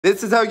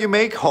This is how you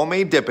make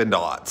homemade Dippin'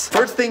 Dots.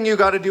 First thing you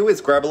gotta do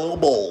is grab a little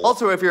bowl.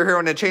 Also, if you're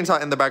hearing a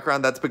chainsaw in the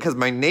background, that's because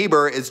my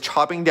neighbor is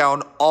chopping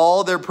down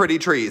all their pretty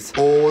trees.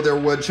 Oh, they're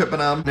wood chipping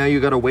them. Now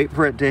you gotta wait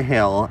for it to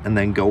hail and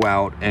then go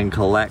out and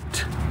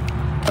collect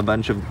a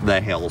bunch of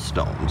the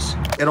hailstones.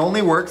 It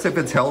only works if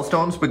it's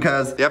hailstones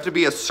because they have to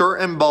be a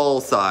certain ball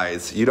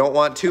size. You don't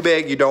want too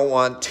big, you don't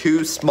want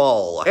too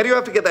small. And you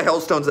have to get the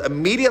hailstones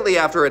immediately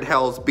after it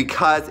hails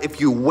because if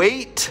you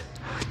wait,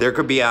 there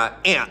could be an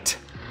ant.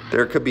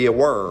 There could be a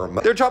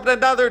worm. They're chopping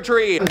another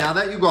tree. Now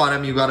that you got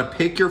them, you gotta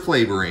pick your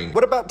flavoring.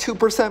 What about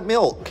 2%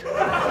 milk?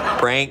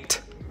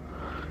 Pranked.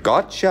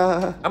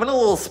 Gotcha. I'm in a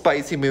little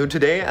spicy mood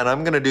today and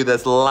I'm gonna do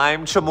this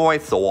lime chamoy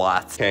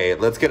sauce. Okay,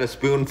 let's get a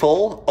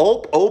spoonful.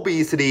 Oh,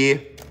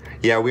 obesity.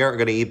 Yeah, we aren't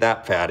gonna eat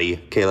that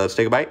fatty. Okay, let's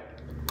take a bite.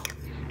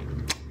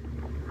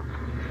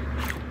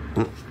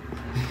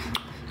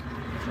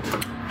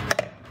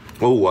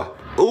 Ooh,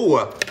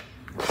 ooh.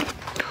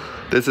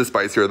 This is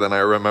spicier than I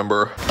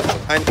remember.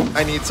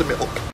 I need some milk.